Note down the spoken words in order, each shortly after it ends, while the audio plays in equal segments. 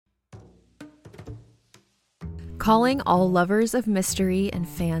Calling all lovers of mystery and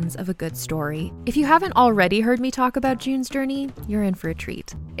fans of a good story. If you haven't already heard me talk about June's Journey, you're in for a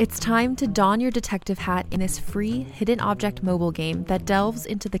treat. It's time to don your detective hat in this free hidden object mobile game that delves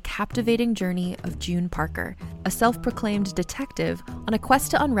into the captivating journey of June Parker, a self-proclaimed detective on a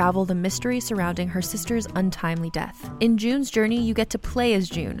quest to unravel the mystery surrounding her sister's untimely death. In June's Journey, you get to play as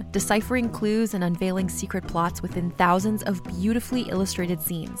June, deciphering clues and unveiling secret plots within thousands of beautifully illustrated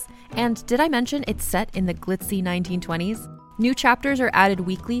scenes. And did I mention it's set in the glitzy 1920s? New chapters are added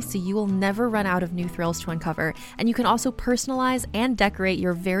weekly, so you will never run out of new thrills to uncover, and you can also personalize and decorate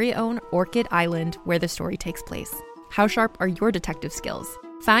your very own Orchid Island where the story takes place. How sharp are your detective skills?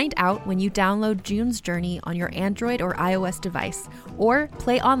 Find out when you download June's Journey on your Android or iOS device, or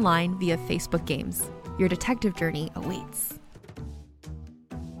play online via Facebook Games. Your detective journey awaits.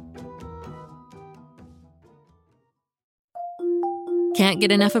 Can't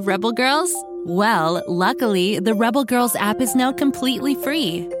get enough of Rebel Girls? Well, luckily, the Rebel Girls app is now completely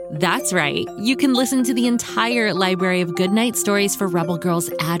free. That's right, you can listen to the entire library of goodnight stories for Rebel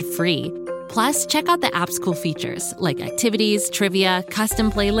Girls ad-free. Plus, check out the app's cool features, like activities, trivia,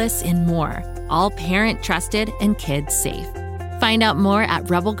 custom playlists, and more. All parent-trusted and kids-safe. Find out more at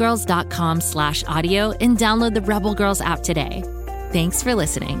rebelgirls.com/audio and download the Rebel Girls app today. Thanks for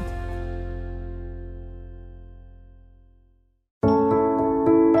listening.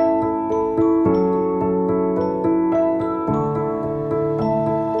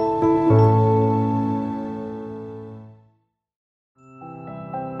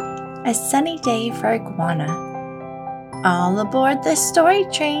 A sunny day for Iguana. All aboard the story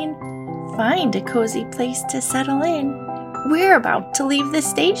train. Find a cozy place to settle in. We're about to leave the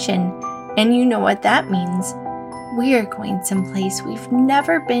station, and you know what that means. We're going someplace we've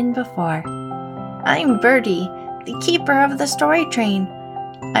never been before. I'm Birdie, the keeper of the story train.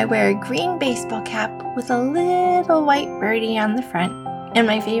 I wear a green baseball cap with a little white birdie on the front and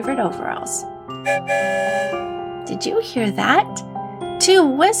my favorite overalls. Did you hear that? 2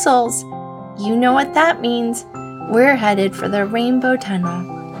 whistles! You know what that means. We're headed for the Rainbow Tunnel.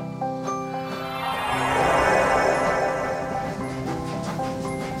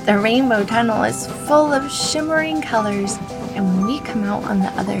 The Rainbow Tunnel is full of shimmering colors, and when we come out on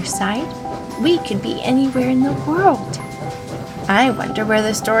the other side, we could be anywhere in the world. I wonder where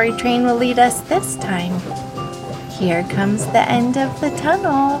the story train will lead us this time. Here comes the end of the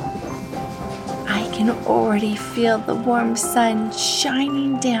tunnel. I can already feel the warm sun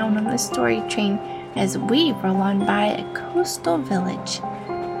shining down on the story train as we roll on by a coastal village.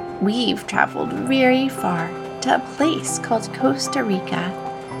 We've traveled very far to a place called Costa Rica.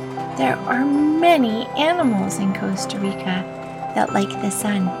 There are many animals in Costa Rica that like the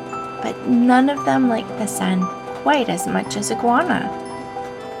sun, but none of them like the sun quite as much as Iguana.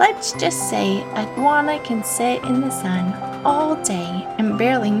 Let's just say Iguana can sit in the sun all day and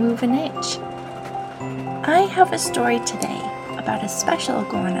barely move an inch. I have a story today about a special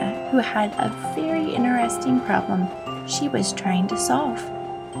iguana who had a very interesting problem she was trying to solve.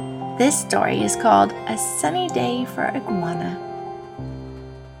 This story is called A Sunny Day for Iguana.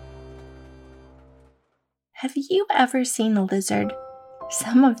 Have you ever seen a lizard?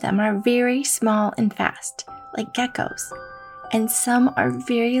 Some of them are very small and fast, like geckos, and some are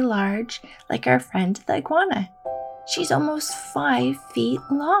very large, like our friend the iguana. She's almost 5 feet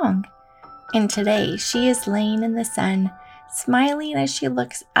long. And today she is laying in the sun, smiling as she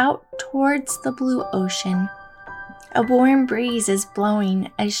looks out towards the blue ocean. A warm breeze is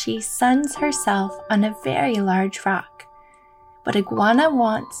blowing as she suns herself on a very large rock. What Iguana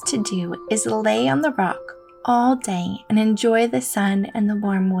wants to do is lay on the rock all day and enjoy the sun and the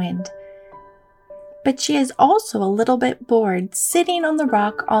warm wind. But she is also a little bit bored sitting on the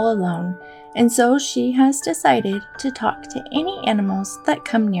rock all alone, and so she has decided to talk to any animals that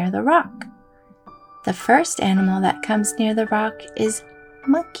come near the rock. The first animal that comes near the rock is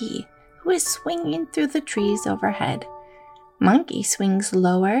Monkey, who is swinging through the trees overhead. Monkey swings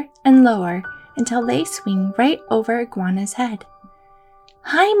lower and lower until they swing right over Iguana's head.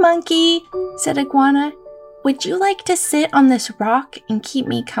 "Hi, Monkey," said Iguana. "Would you like to sit on this rock and keep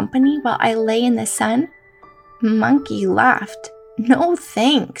me company while I lay in the sun?" Monkey laughed. "No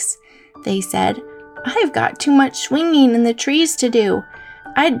thanks," they said. "I've got too much swinging in the trees to do.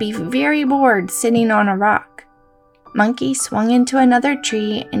 I'd be very bored sitting on a rock." Monkey swung into another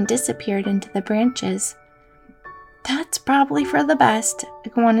tree and disappeared into the branches. "That's probably for the best,"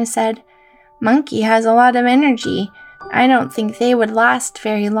 Iguana said. "Monkey has a lot of energy. I don't think they would last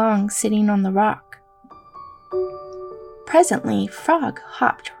very long sitting on the rock." Presently, Frog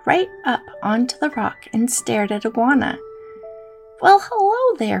hopped right up onto the rock and stared at Iguana. "Well,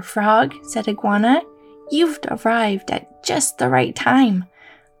 hello there, Frog," said Iguana. You've arrived at just the right time.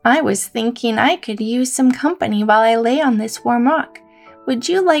 I was thinking I could use some company while I lay on this warm rock. Would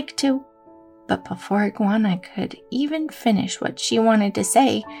you like to?" But before Iguana could even finish what she wanted to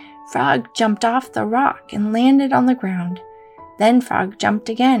say, Frog jumped off the rock and landed on the ground. Then Frog jumped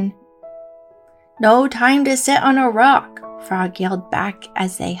again. "No time to sit on a rock," Frog yelled back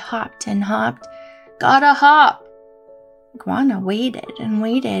as they hopped and hopped. "Gotta hop!" Iguana waited and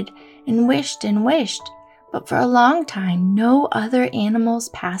waited and wished, but for a long time no other animals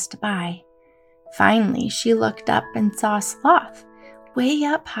passed by. Finally, she looked up and saw Sloth way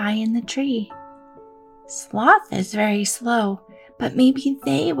up high in the tree. "Sloth is very slow, but maybe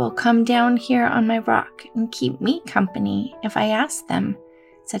they will come down here on my rock and keep me company if I ask them,"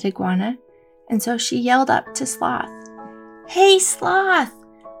 said Iguana, and so she yelled up to Sloth, "Hey Sloth,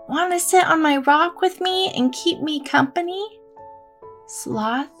 want to sit on my rock with me and keep me company?"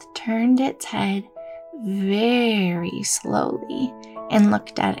 Sloth turned its head very slowly and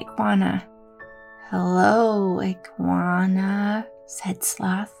looked at Iguana. "Hello, Iguana," said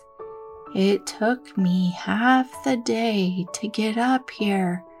Sloth. "It took me half the day to get up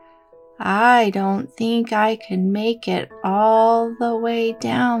here. I don't think I can make it all the way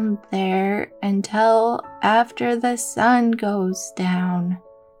down there until after the sun goes down."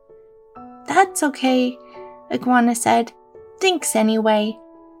 "That's okay," Iguana said. "Thanks anyway."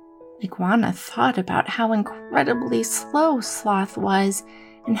 Iguana thought about how incredibly slow Sloth was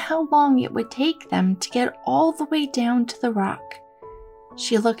and how long it would take them to get all the way down to the rock.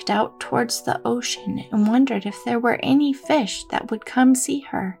 She looked out towards the ocean and wondered if there were any fish that would come see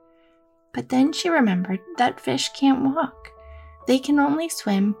her. But then she remembered that fish can't walk. They can only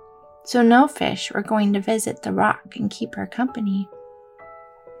swim, so no fish were going to visit the rock and keep her company.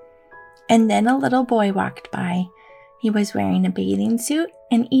 And then a little boy walked by. He was wearing a bathing suit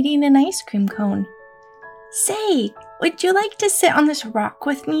and eating an ice cream cone. "Say, would you like to sit on this rock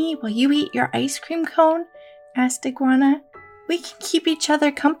with me while you eat your ice cream cone?" asked Iguana. "We can keep each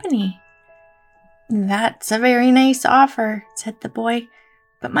other company." "That's a very nice offer," said the boy,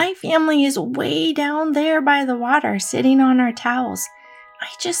 "but my family is way down there by the water sitting on our towels. I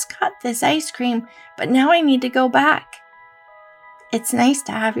just got this ice cream, but now I need to go back." "It's nice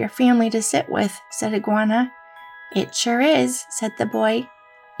to have your family to sit with," said Iguana. "It sure is," said the boy.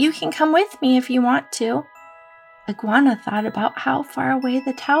 "You can come with me if you want to." Iguana thought about how far away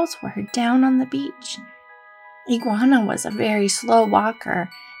the towels were down on the beach. Iguana was a very slow walker,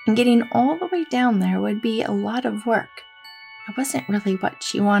 and getting all the way down there would be a lot of work. It wasn't really what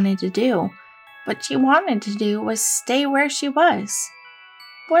she wanted to do. What she wanted to do was stay where she was.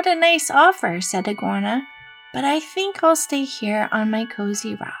 "What a nice offer," said Iguana, "but I think I'll stay here on my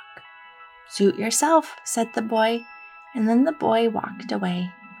cozy rock." "Suit yourself," said the boy, and then the boy walked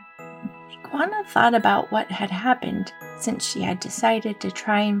away. Iguana thought about what had happened since she had decided to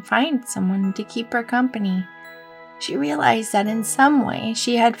try and find someone to keep her company. She realized that in some way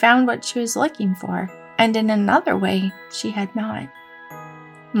she had found what she was looking for, and in another way she had not.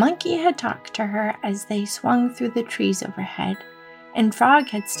 Monkey had talked to her as they swung through the trees overhead, and Frog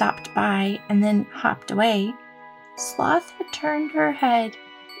had stopped by and then hopped away. Sloth had turned her head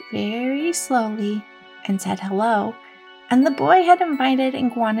very slowly and said hello, and the boy had invited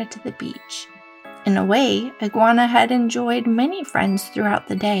Iguana to the beach. In a way, Iguana had enjoyed many friends throughout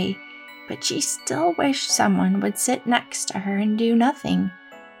the day, but she still wished someone would sit next to her and do nothing.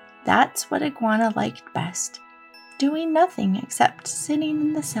 That's what Iguana liked best, doing nothing except sitting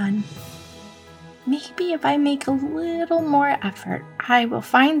in the sun. "Maybe if I make a little more effort, I will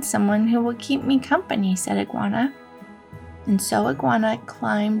find someone who will keep me company," said Iguana. And so Iguana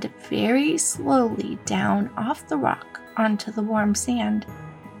climbed very slowly down off the rock onto the warm sand.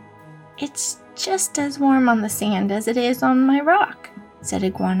 "It's just as warm on the sand as it is on my rock," said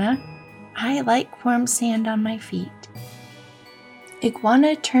Iguana. "I like warm sand on my feet."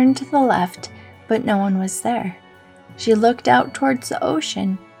 Iguana turned to the left, but no one was there. She looked out towards the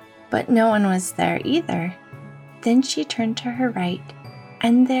ocean, but no one was there either. Then she turned to her right,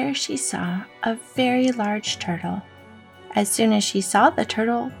 and there she saw a very large turtle. As soon as she saw the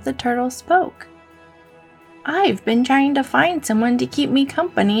turtle spoke. "I've been trying to find someone to keep me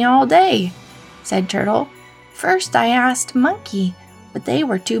company all day," said Turtle. "First I asked Monkey, but they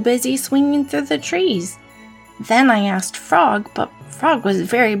were too busy swinging through the trees. Then I asked Frog, but Frog was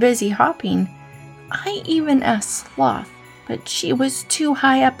very busy hopping. I even asked Sloth, but she was too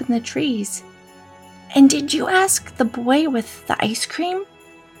high up in the trees." "And did you ask the boy with the ice cream?"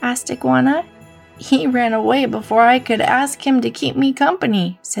 asked Iguana. "He ran away before I could ask him to keep me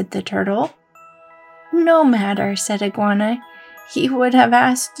company," said the turtle. "No matter," said Iguana. He would have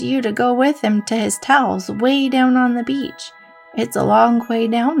asked you to go with him to his towels way down on the beach. It's a long way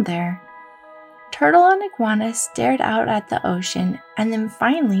down there." Turtle and Iguana stared out at the ocean, and then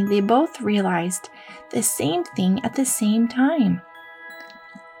finally they both realized the same thing at the same time.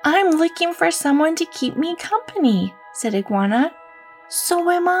 "I'm looking for someone to keep me company," said Iguana. "So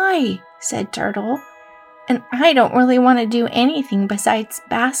am I," said Turtle. "And I don't really want to do anything besides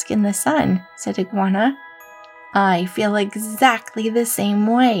bask in the sun," said Iguana. "I feel exactly the same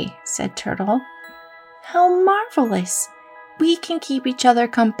way," said Turtle. "How marvelous! We can keep each other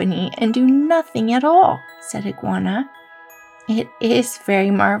company and do nothing at all," said Iguana. "It is very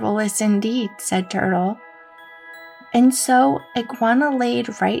marvelous indeed," said Turtle. And so Iguana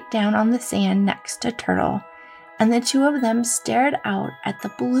laid right down on the sand next to Turtle, and the two of them stared out at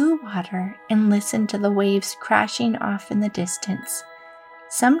the blue water and listened to the waves crashing off in the distance.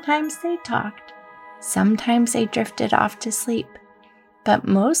 Sometimes they talked, sometimes they drifted off to sleep, but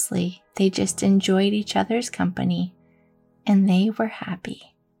mostly they just enjoyed each other's company. And they were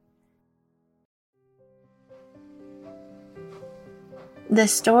happy. The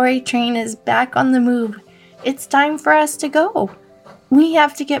story train is back on the move. It's time for us to go. We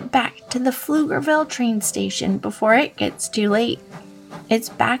have to get back to the Pflugerville train station before it gets too late. It's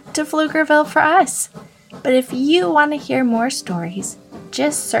back to Pflugerville for us. But if you want to hear more stories,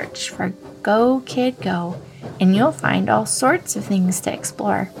 just search for Go Kid Go, and you'll find all sorts of things to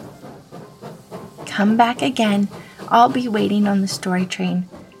explore. Come back again. I'll be waiting on the story train.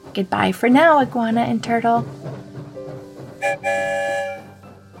 Goodbye for now, Iguana and Turtle.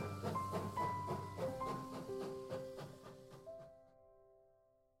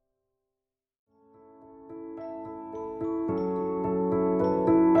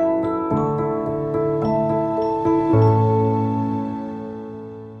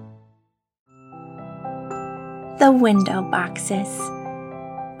 The window boxes.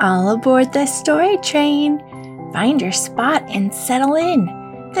 All aboard the story train. Find your spot and settle in.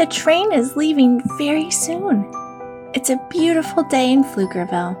 The train is leaving very soon. It's a beautiful day in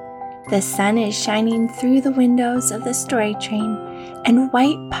Pflugerville. The sun is shining through the windows of the story train, and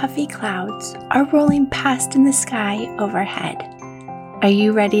white puffy clouds are rolling past in the sky overhead. Are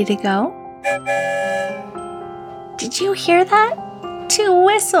you ready to go? Did you hear that? 2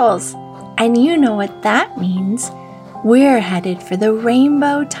 whistles! And you know what that means. We're headed for the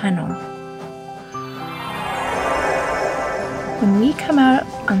Rainbow Tunnel. When we come out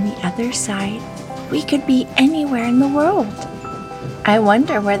on the other side, we could be anywhere in the world. I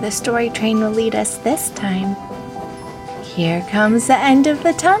wonder where the story train will lead us this time. Here comes the end of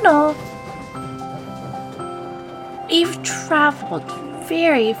the tunnel. We've traveled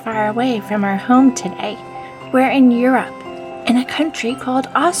very far away from our home today. We're in Europe, in a country called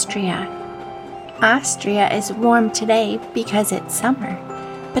Austria. Austria is warm today because it's summer,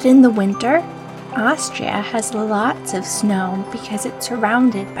 but in the winter, Austria has lots of snow because it's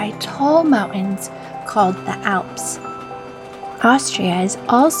surrounded by tall mountains called the Alps. Austria is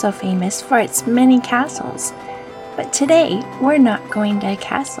also famous for its many castles, but today we're not going to a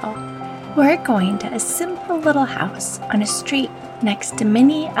castle. We're going to a simple little house on a street next to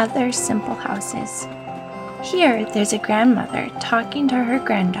many other simple houses. Here there's a grandmother talking to her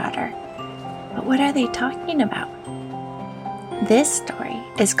granddaughter. But what are they talking about? This story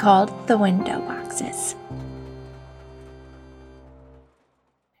is called The Window Boxes.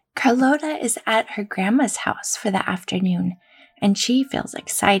 Carlota is at her grandma's house for the afternoon, and she feels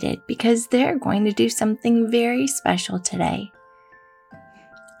excited because they're going to do something very special today.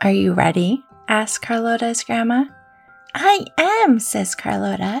 "Are you ready?" asks Carlota's grandma. "I am," says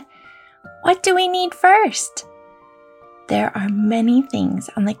Carlota. "What do we need first?" There are many things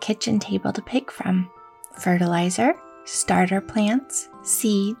on the kitchen table to pick from: fertilizer, starter plants,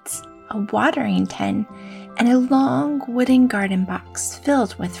 seeds, a watering tin, and a long wooden garden box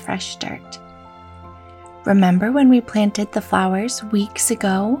filled with fresh dirt. "Remember when we planted the flowers weeks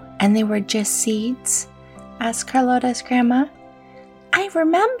ago and they were just seeds?" asked Carlota's grandma. "I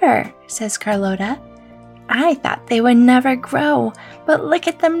remember," says Carlota. "I thought they would never grow, but look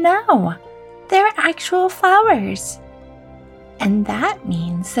at them now. They're actual flowers." "And that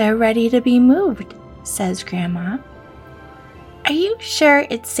means they're ready to be moved," says Grandma. "Are you sure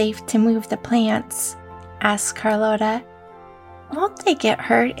it's safe to move the plants?" asks Carlota. "Won't they get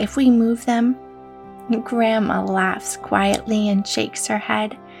hurt if we move them?" Grandma laughs quietly and shakes her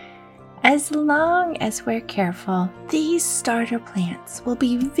head. "As long as we're careful, these starter plants will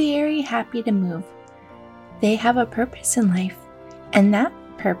be very happy to move. They have a purpose in life, and that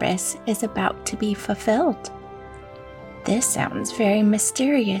purpose is about to be fulfilled." This sounds very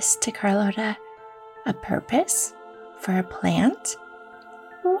mysterious to Carlota. A purpose? For a plant?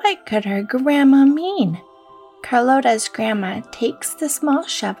 What could her grandma mean? Carlota's grandma takes the small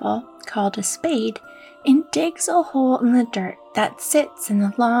shovel, called a spade, and digs a hole in the dirt that sits in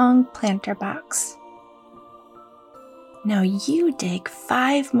the long planter box. Now you dig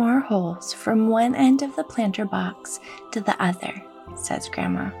 5 more holes from one end of the planter box to the other, says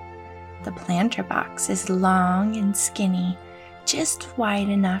Grandma. The planter box is long and skinny, just wide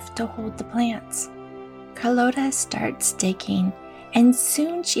enough to hold the plants. Carlota starts digging, and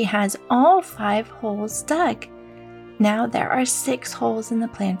soon she has all 5 holes dug. Now there are 6 holes in the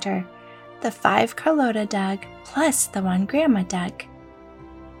planter, the 5 Carlota dug plus the 1 Grandma dug.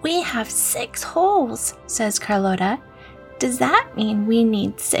 We have 6 holes, says Carlota. Does that mean we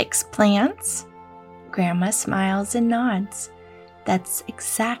need 6 plants? Grandma smiles and nods. That's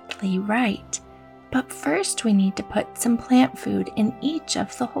exactly right. But first we need to put some plant food in each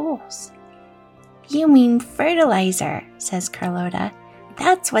of the holes. You mean fertilizer, says Carlota.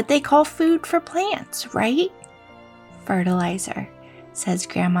 That's what they call food for plants, right? Fertilizer, says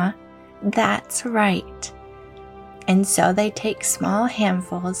Grandma. That's right. And so they take small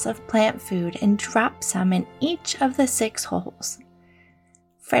handfuls of plant food and drop some in each of the 6 holes.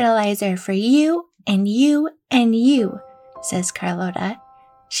 Fertilizer for you and you and you, says Carlota.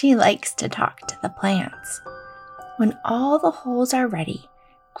 She likes to talk to the plants. When all the holes are ready,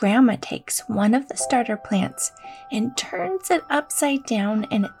 Grandma takes one of the starter plants and turns it upside down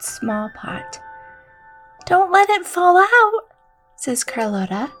in its small pot. Don't let it fall out, says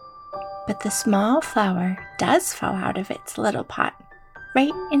Carlota. But the small flower does fall out of its little pot,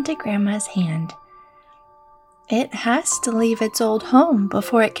 right into Grandma's hand. It has to leave its old home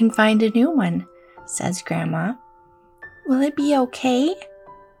before it can find a new one, says Grandma. Will it be okay?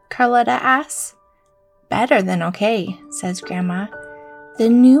 Carlota asks. Better than okay, says Grandma. The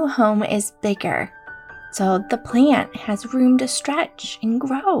new home is bigger, so the plant has room to stretch and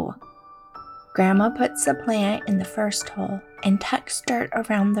grow. Grandma puts the plant in the first hole and tucks dirt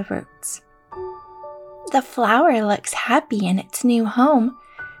around the roots. The flower looks happy in its new home,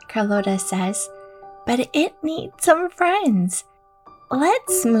 Carlota says, but it needs some friends.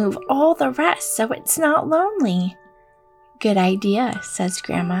 Let's move all the rest so it's not lonely. Good idea, says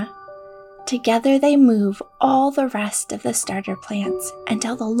Grandma. Together they move all the rest of the starter plants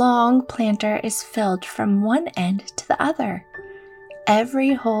until the long planter is filled from one end to the other.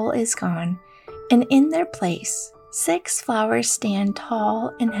 Every hole is gone, and in their place, 6 flowers stand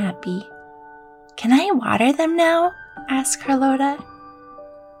tall and happy. Can I water them now? asks Carlota.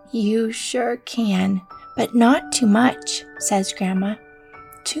 You sure can, but not too much, says Grandma.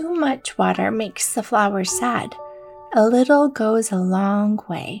 Too much water makes the flowers sad. A little goes a long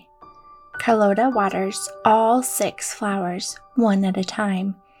way. Carlota waters all 6 flowers one at a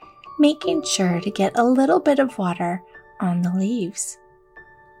time, making sure to get a little bit of water on the leaves.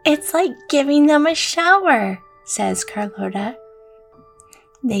 It's like giving them a shower, says Carlota.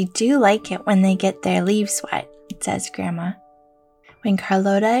 They do like it when they get their leaves wet, says Grandma. When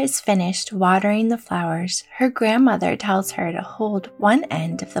Carlota is finished watering the flowers, her grandmother tells her to hold one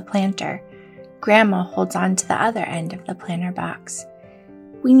end of the planter. Grandma holds on to the other end of the planter box.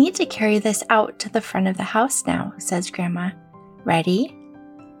 We need to carry this out to the front of the house now, says Grandma. Ready?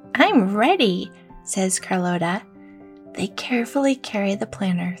 I'm ready, says Carlota. They carefully carry the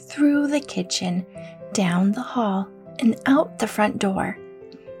planter through the kitchen, down the hall, and out the front door.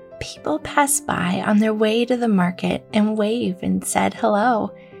 People pass by on their way to the market and wave and said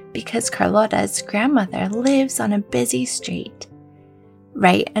hello because Carlota's grandmother lives on a busy street.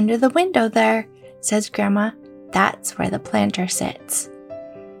 Right under the window there, says Grandma. That's where the planter sits.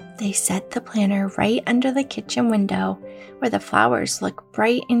 They set the planter right under the kitchen window where the flowers look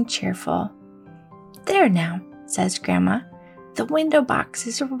bright and cheerful. There now, says Grandma. The window box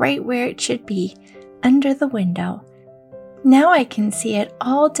is right where it should be, under the window. Now I can see it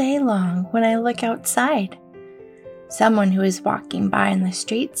all day long when I look outside. Someone who was walking by in the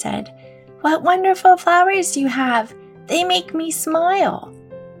street said, "What wonderful flowers you have! They make me smile."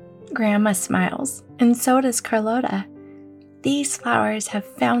 Grandma smiles, and so does Carlota. These flowers have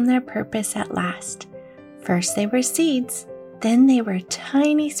found their purpose at last. First they were seeds, then they were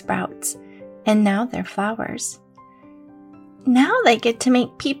tiny sprouts, and now they're flowers. Now they get to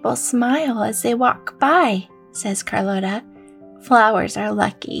make people smile as they walk by, says Carlota. Flowers are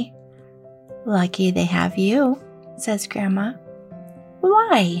lucky. Lucky they have you, says Grandma.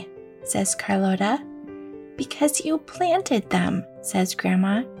 Why? Says Carlota. Because you planted them, says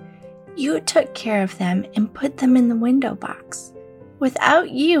Grandma. You took care of them and put them in the window box.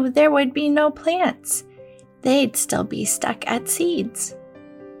 Without you, there would be no plants. They'd still be stuck at seeds.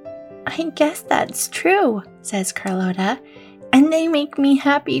 I guess that's true, says Carlota, and they make me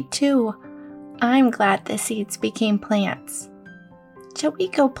happy too. I'm glad the seeds became plants. Shall we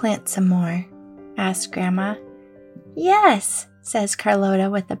go plant some more? Asked Grandma. Yes, says Carlota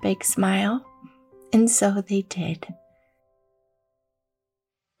with a big smile. And so they did.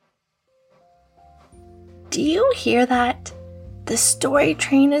 Do you hear that? The story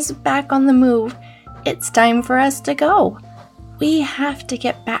train is back on the move. It's time for us to go. We have to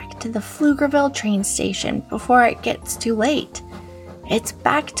get back to the Pflugerville train station before it gets too late. It's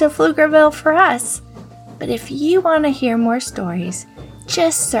back to Pflugerville for us. But if you want to hear more stories,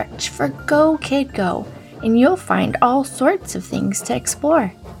 just search for Go Kid Go, and you'll find all sorts of things to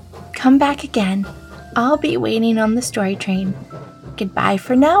explore. Come back again. I'll be waiting on the story train. Goodbye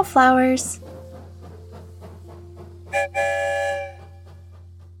for now, flowers.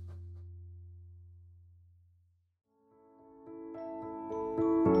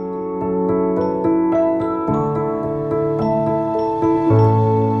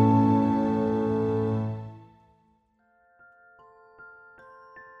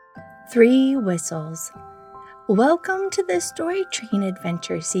 Three whistles. Welcome to the Story Train,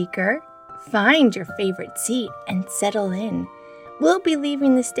 Adventure Seeker. Find your favorite seat and settle in. We'll be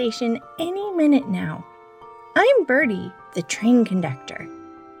leaving the station any minute now. I'm Birdie, the train conductor,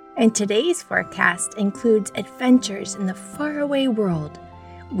 and today's forecast includes adventures in the faraway world.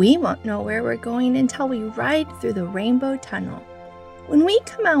 We won't know where we're going until we ride through the Rainbow Tunnel. When we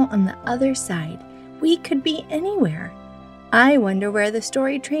come out on the other side, we could be anywhere. I wonder where the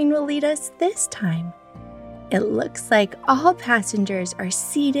story train will lead us this time. It looks like all passengers are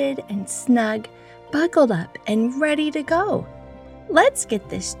seated and snug, buckled up and ready to go. Let's get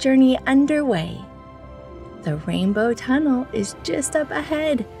this journey underway. The Rainbow Tunnel is just up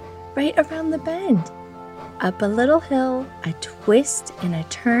ahead, right around the bend. Up a little hill, a twist and a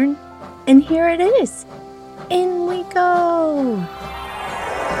turn, and here it is. In we go!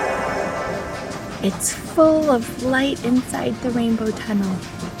 It's full of light inside the Rainbow Tunnel,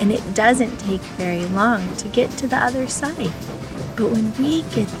 and it doesn't take very long to get to the other side. But when we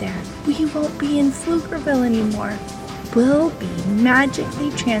get there, we won't be in Pflugerville anymore. We'll be magically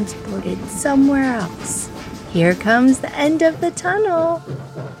transported somewhere else. Here comes the end of the tunnel.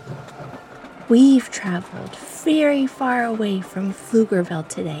 We've traveled very far away from Pflugerville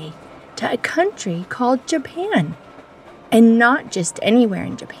today to a country called Japan. And not just anywhere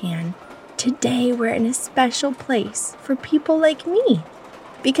in Japan. Today we're in a special place for people like me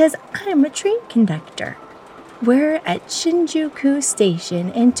because I'm a train conductor. We're at Shinjuku Station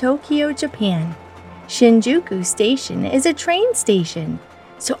in Tokyo, Japan. Shinjuku Station is a train station,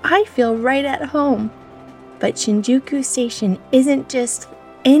 so I feel right at home. But Shinjuku Station isn't just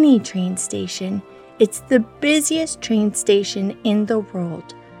any train station, it's the busiest train station in the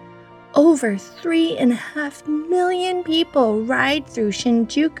world. Over 3.5 million people ride through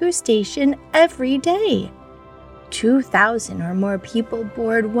Shinjuku Station every day. 2,000 or more people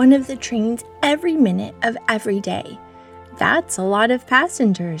board one of the trains every minute of every day. That's a lot of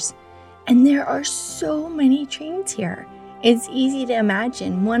passengers. And there are so many trains here. It's easy to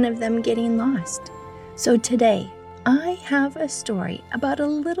imagine one of them getting lost. So today, I have a story about a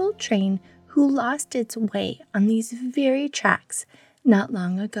little train who lost its way on these very tracks not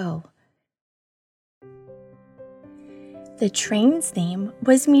long ago. The train's name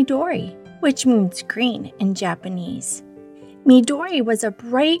was Midori, which means green in Japanese. Midori was a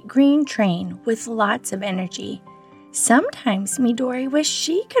bright green train with lots of energy. Sometimes Midori wished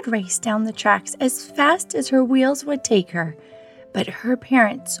she could race down the tracks as fast as her wheels would take her, but her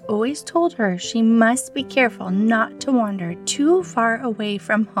parents always told her she must be careful not to wander too far away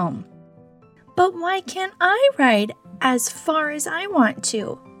from home. But why can't I ride as far as I want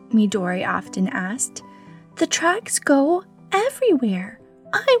to? Midori often asked. The tracks go everywhere.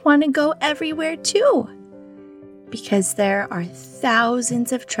 I want to go everywhere too. Because there are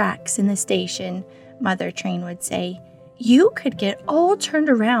thousands of tracks in the station, Mother Train would say. You could get all turned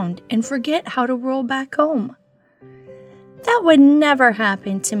around and forget how to roll back home. That would never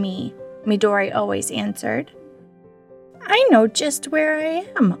happen to me, Midori always answered. I know just where I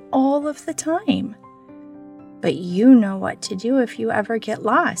am all of the time. But you know what to do if you ever get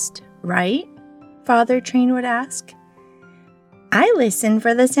lost, right? Father Train would ask. I listen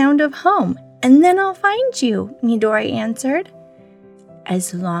for the sound of home, and then I'll find you, Midori answered.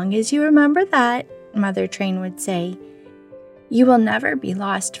 As long as you remember that, Mother Train would say, you will never be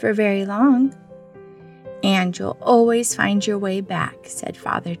lost for very long. And you'll always find your way back, said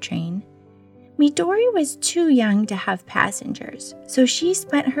Father Train. Midori was too young to have passengers, so she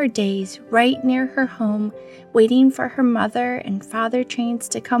spent her days right near her home, waiting for her mother and father trains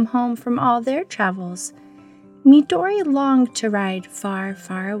to come home from all their travels. Midori longed to ride far,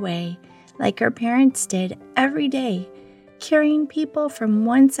 far away, like her parents did every day, carrying people from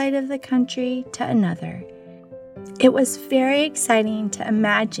one side of the country to another. It was very exciting to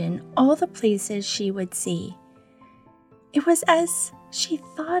imagine all the places she would see. It was as she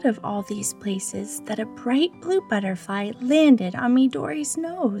thought of all these places that a bright blue butterfly landed on Midori's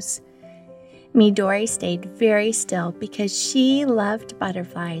nose. Midori stayed very still because she loved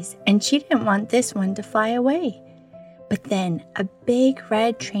butterflies and she didn't want this one to fly away. But then a big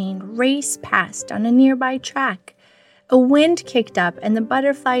red train raced past on a nearby track. A wind kicked up and the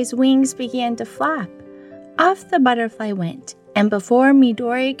butterfly's wings began to flap. Off the butterfly went, and before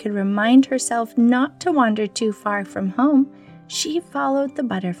Midori could remind herself not to wander too far from home, she followed the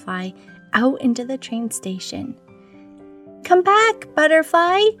butterfly out into the train station. "Come back,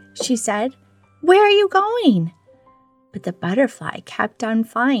 butterfly," she said. "Where are you going?" But the butterfly kept on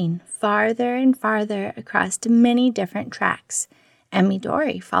flying farther and farther across many different tracks, and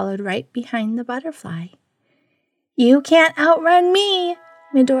Midori followed right behind the butterfly. "You can't outrun me,"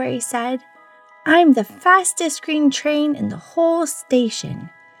 Midori said. "I'm the fastest green train in the whole station."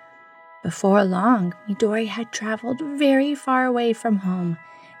 Before long, Midori had traveled very far away from home,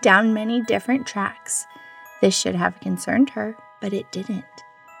 down many different tracks. This should have concerned her, but it didn't.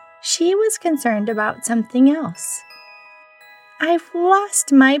 She was concerned about something else. "I've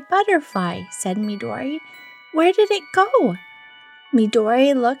lost my butterfly," said Midori. "Where did it go?"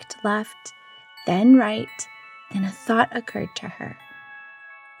 Midori looked left, then right, then a thought occurred to her.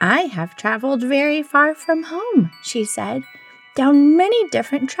 "I have traveled very far from home," she said, "down many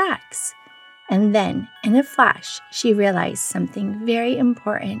different tracks." And then, in a flash, she realized something very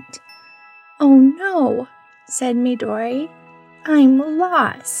important. "Oh no," said Midori, "I'm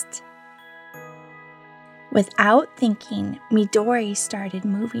lost." Without thinking, Midori started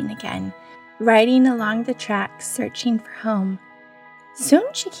moving again, riding along the tracks, searching for home. Soon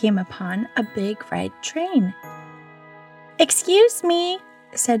she came upon a big red train. "Excuse me,"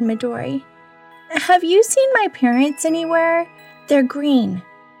 said Midori. "Have you seen my parents anywhere? They're green."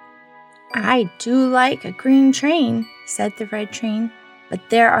 "I do like a green train," said the red train, "but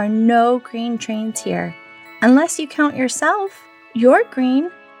there are no green trains here. Unless you count yourself, you're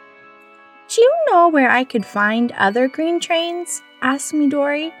green." "Do you know where I could find other green trains?" asked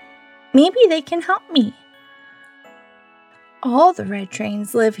Midori. "Maybe they can help me." "All the red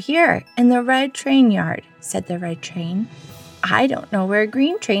trains live here in the red train yard," said the red train. "I don't know where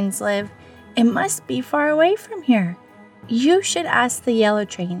green trains live. It must be far away from here. You should ask the yellow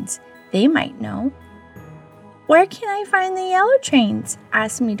trains. They might know." "Where can I find the yellow trains?"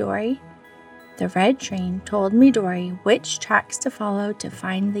 asked Midori. The red train told Midori which tracks to follow to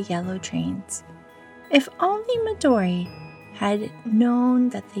find the yellow trains. If only Midori had known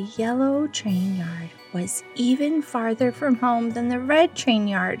that the yellow train yard was even farther from home than the red train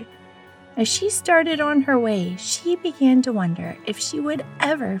yard. As she started on her way, she began to wonder if she would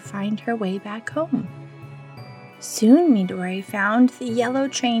ever find her way back home. Soon Midori found the yellow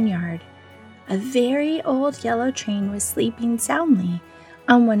train yard. A very old yellow train was sleeping soundly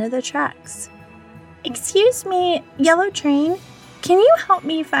on one of the tracks. "Excuse me, yellow train, can you help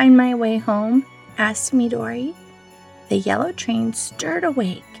me find my way home?" asked Midori. The yellow train stirred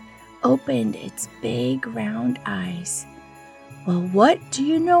awake, opened its big round eyes. "Well, what do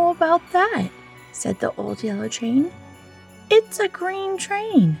you know about that?" said the old yellow train. "It's a green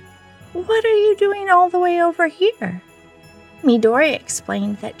train. What are you doing all the way over here?" Midori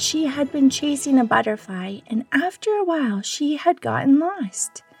explained that she had been chasing a butterfly, and after a while she had gotten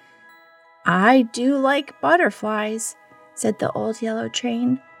lost. "I do like butterflies," said the old yellow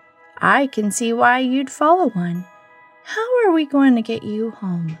train. "I can see why you'd follow one. How are we going to get you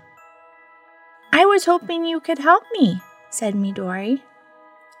home?" "I was hoping you could help me," said Midori.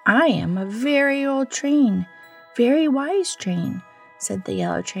 "I am a very old train, very wise train," said the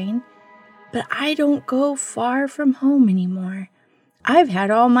yellow train. "But I don't go far from home anymore. I've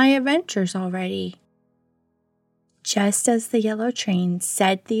had all my adventures already." Just as the yellow train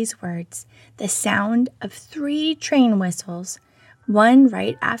said these words, the sound of 3 train whistles, one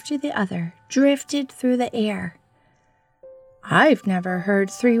right after the other, drifted through the air. "I've never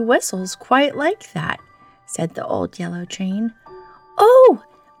heard 3 whistles quite like that," said the old yellow train. "Oh,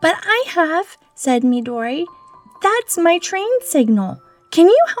 but I have," said Midori. "That's my train signal. Can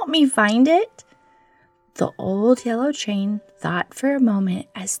you help me find it?" The old yellow train thought for a moment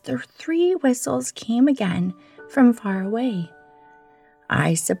as the 3 whistles came again from far away.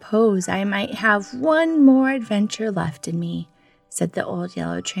 I suppose I might have one more adventure left in me, said the old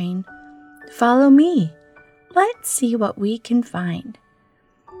yellow train. Follow me. Let's see what we can find.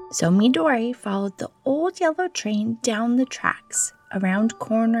 So Midori followed the old yellow train down the tracks, around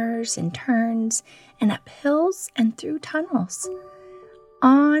corners and turns, and up hills and through tunnels.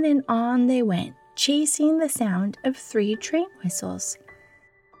 On and on they went, chasing the sound of 3 train whistles.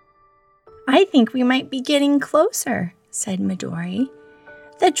 I think we might be getting closer, said Midori.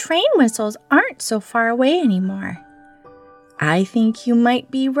 The train whistles aren't so far away anymore. I think you might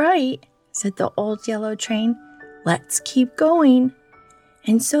be right, said the old yellow train. Let's keep going.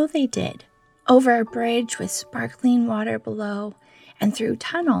 And so they did, over a bridge with sparkling water below, and through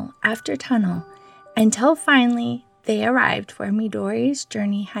tunnel after tunnel, until finally they arrived where Midori's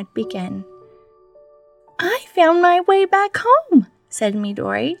journey had begun. I found my way back home, said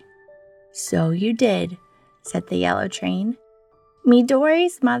Midori. So you did, said the yellow train.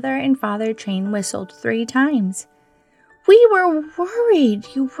 Midori's mother and father train whistled 3 times. We were worried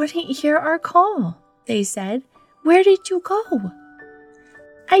you wouldn't hear our call, they said. Where did you go?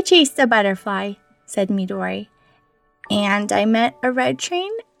 I chased a butterfly, said Midori. And I met a red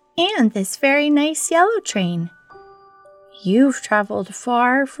train and this very nice yellow train. You've traveled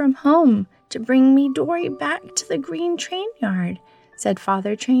far from home to bring Midori back to the green train yard, said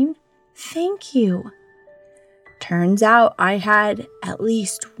Father Train. Thank you. Turns out I had at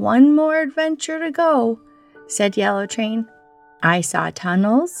least one more adventure to go, said Yellow Train. I saw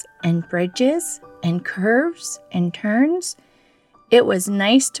tunnels and bridges and curves and turns. It was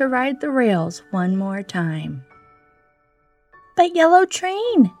nice to ride the rails one more time. But Yellow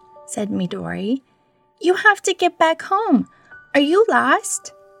Train, said Midori, you have to get back home. Are you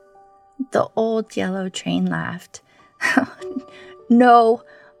lost? The old yellow train laughed. No,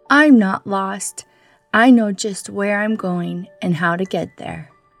 I'm not lost. I know just where I'm going and how to get there.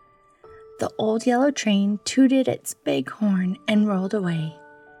 The old yellow train tooted its big horn and rolled away.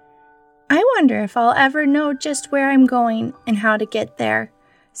 I wonder if I'll ever know just where I'm going and how to get there,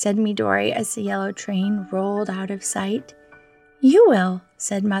 said Midori as the yellow train rolled out of sight. You will,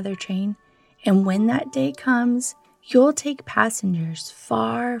 said Mother Train, and when that day comes, you'll take passengers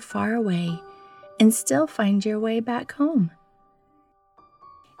far, far away and still find your way back home.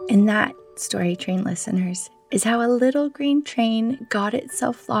 And that, Story Train listeners, is how a little green train got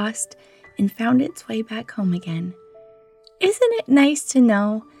itself lost and found its way back home again. Isn't it nice to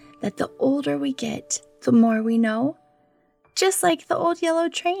know that the older we get, the more we know? Just like the old yellow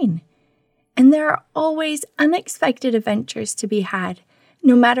train. And there are always unexpected adventures to be had,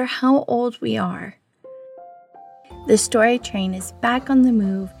 no matter how old we are. The Story Train is back on the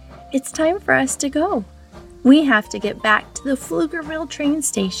move. It's time for us to go. We have to get back to the Pflugerville train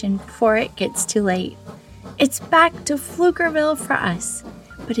station before it gets too late. It's back to Pflugerville for us.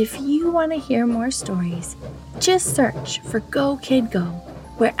 But if you want to hear more stories, just search for Go Kid Go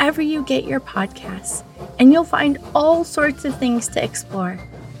wherever you get your podcasts, and you'll find all sorts of things to explore.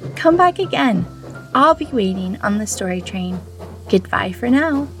 Come back again. I'll be waiting on the Story Train. Goodbye for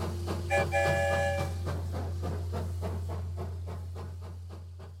now.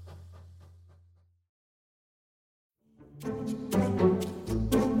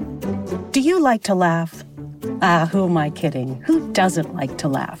 Do you like to laugh? Who am I kidding? Who doesn't like to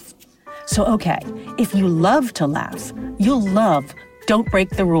laugh? So, okay, if you love to laugh, you'll love Don't Break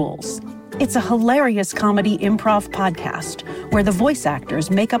the Rules. It's a hilarious comedy improv podcast where the voice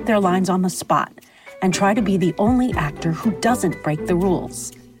actors make up their lines on the spot and try to be the only actor who doesn't break the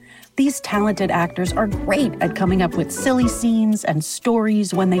rules. These talented actors are great at coming up with silly scenes and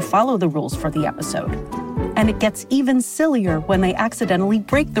stories when they follow the rules for the episode. And it gets even sillier when they accidentally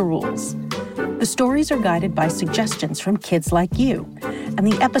break the rules. The stories are guided by suggestions from kids like you, and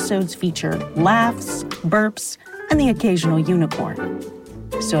the episodes feature laughs, burps, and the occasional unicorn.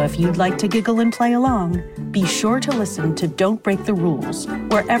 So if you'd like to giggle and play along, be sure to listen to Don't Break the Rules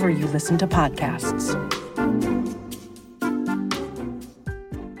wherever you listen to podcasts.